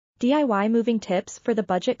DIY moving tips for the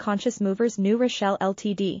budget-conscious movers. New Rochelle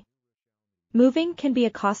Ltd. Moving can be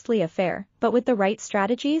a costly affair, but with the right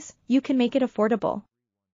strategies, you can make it affordable.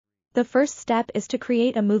 The first step is to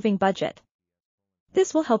create a moving budget.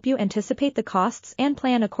 This will help you anticipate the costs and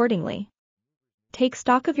plan accordingly. Take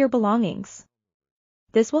stock of your belongings.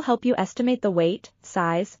 This will help you estimate the weight,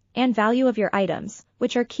 size, and value of your items,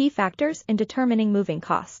 which are key factors in determining moving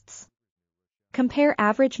costs. Compare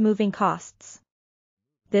average moving costs.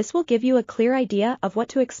 This will give you a clear idea of what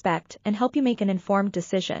to expect and help you make an informed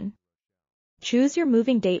decision. Choose your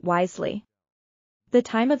moving date wisely. The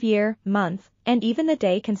time of year, month, and even the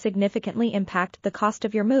day can significantly impact the cost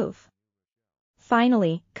of your move.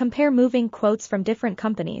 Finally, compare moving quotes from different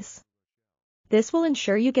companies. This will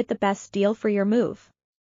ensure you get the best deal for your move.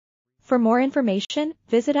 For more information,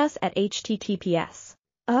 visit us at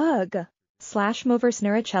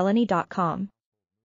https://moversnuracellany.com.